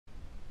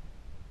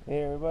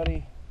Hey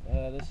everybody,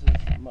 this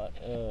is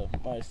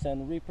my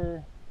Cen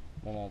Reeper,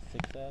 run on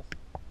 6S.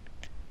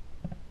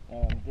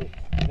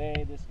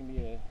 Today this can be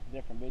a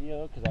different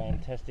video because I am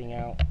testing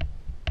out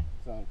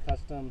some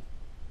custom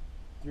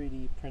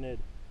 3D printed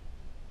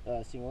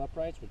single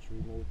uprights, which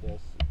remove this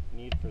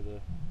need for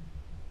the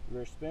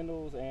rear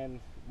spindles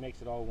and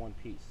makes it all one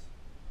piece.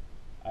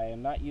 I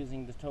am not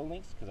using the toe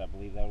links because I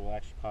believe that will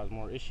actually cause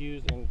more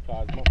issues and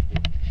cause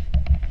multiple.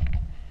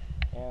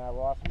 And I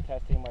will also be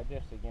testing my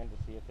diffs again to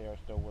see if they are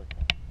still working.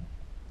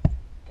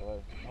 So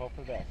let's hope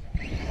for the best.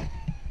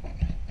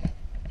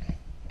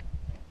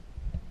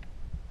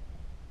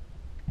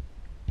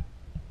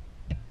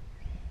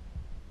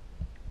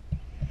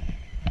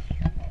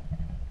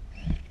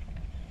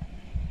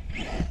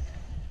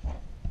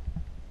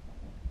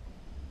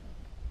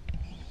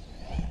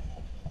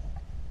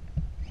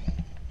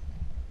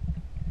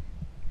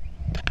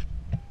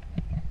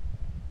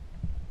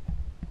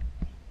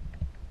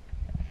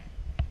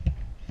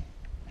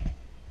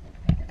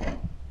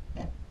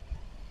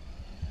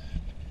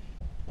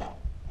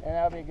 And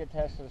that'll be a good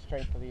test of the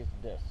strength of these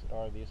discs,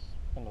 or these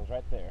spindles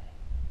right there.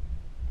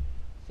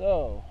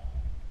 So,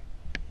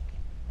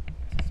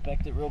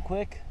 inspect it real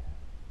quick.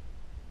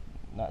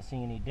 Not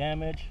seeing any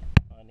damage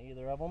on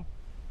either of them.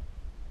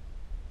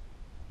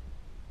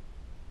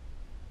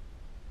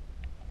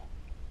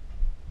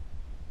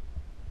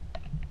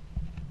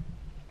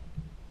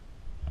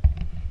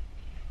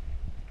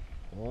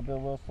 A little bit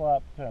of a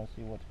slop, trying to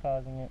see what's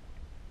causing it.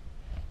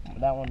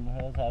 That one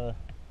does have a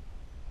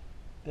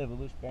bit of a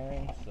loose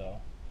bearing, so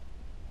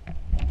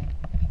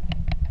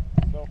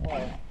far.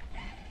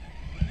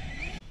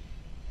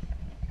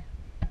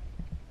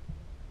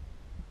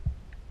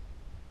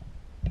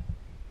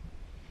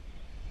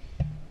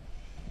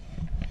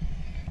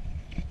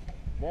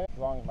 Then, as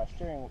long as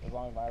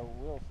my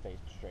wheel stays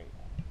straight.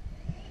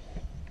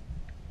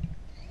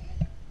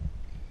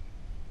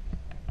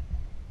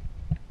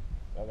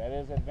 So that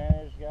is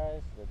advantage,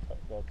 guys.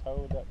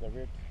 The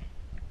rear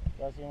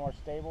does seem more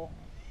stable.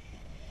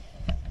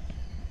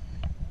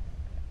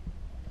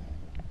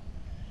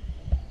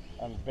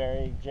 I'm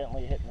very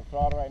gently hitting the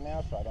throttle right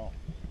now so I don't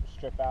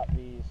strip out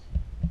the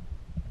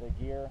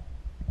gear.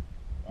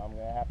 What I'm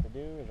going to have to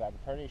do is, I'm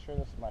pretty sure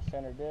this is my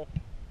center diff.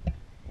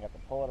 You have to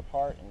pull it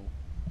apart and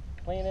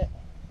clean it,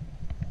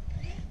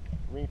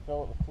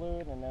 refill it with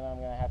fluid, and then I'm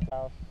going to have to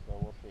house, so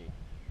we'll see.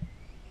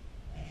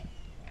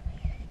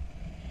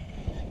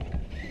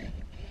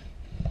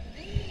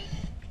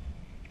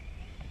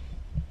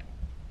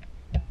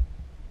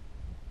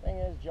 Thing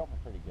is, jumping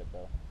pretty good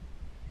though.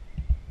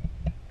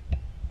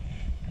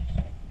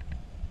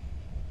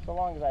 So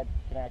long as I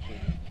can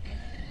actually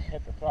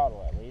hit the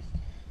throttle at least.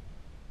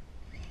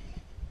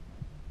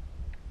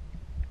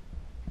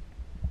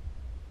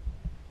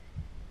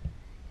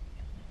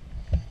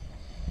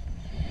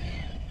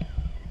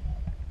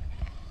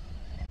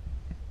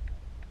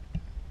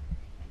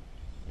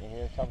 You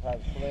hear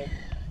sometimes click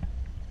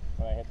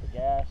when I hit the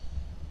gas.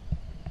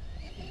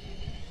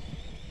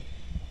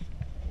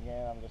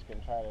 Again, I'm just going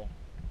to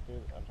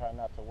I'm trying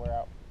not to wear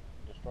out,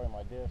 destroy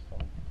my disc.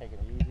 I'm taking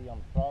it easy on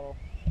the throttle.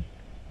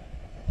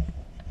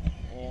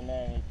 And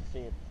then you can see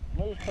it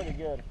moves pretty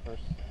good for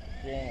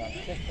being on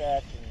 6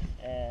 action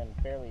and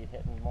barely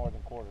hitting more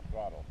than quarter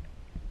throttle.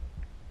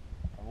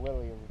 I'm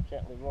literally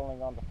gently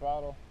rolling on the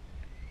throttle.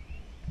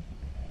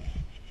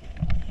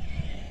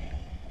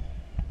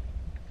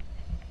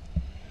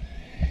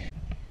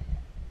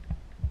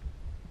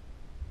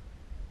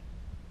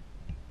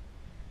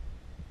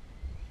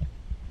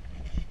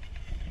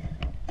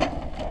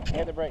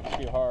 Hit the brakes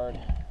too hard.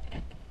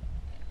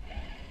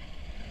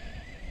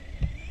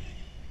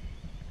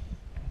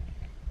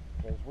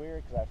 It was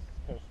weird because I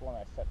could have sworn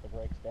I set the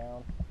brakes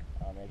down.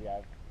 Maybe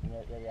I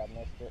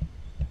missed it.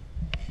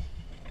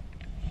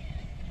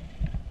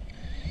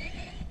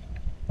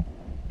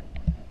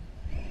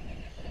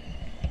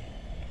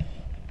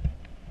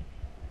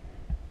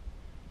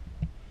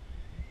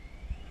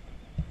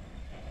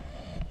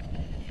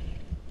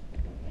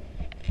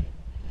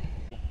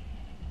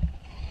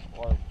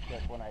 Or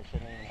just when I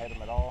shouldn't even hit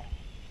them at all.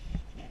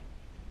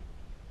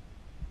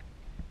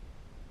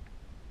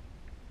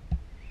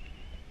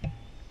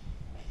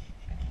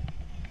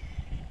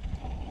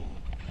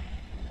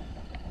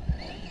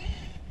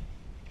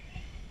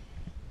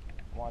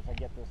 Once I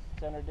get this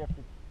center diff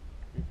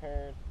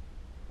repaired,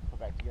 put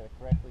back together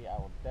correctly, I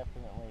will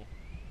definitely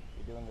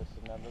be doing this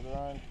another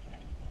run.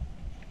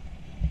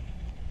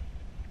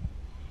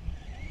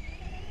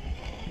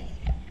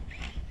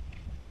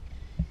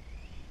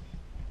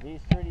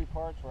 These 3D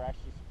parts were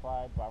actually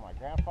supplied by my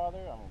grandfather,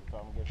 so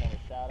I'm going to give him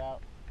a shout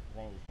out.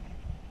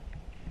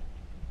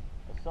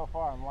 But so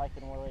far I'm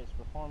liking the way it's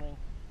performing.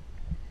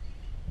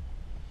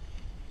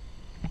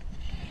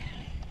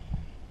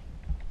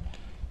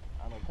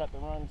 I'm going to cut the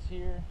runs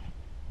here.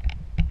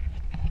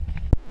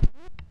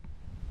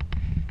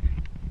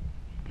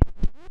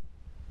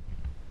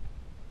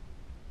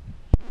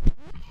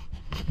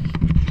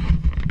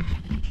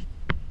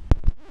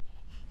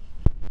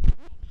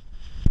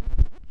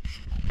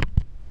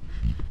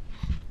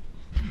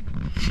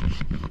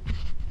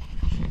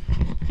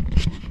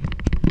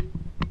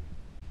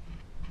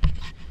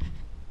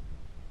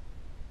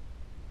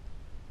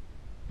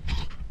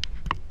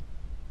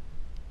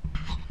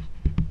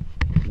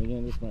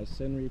 again with my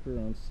Cen Reaper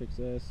on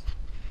 6S.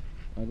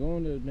 I'm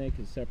going to make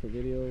a separate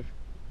video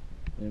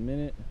in a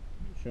minute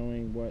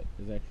showing what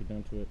is actually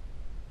done to it,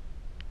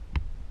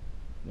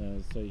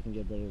 so you can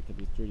get a better look at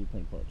these 3D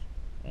print parts.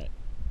 Alright,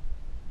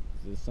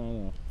 this is the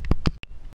sign off.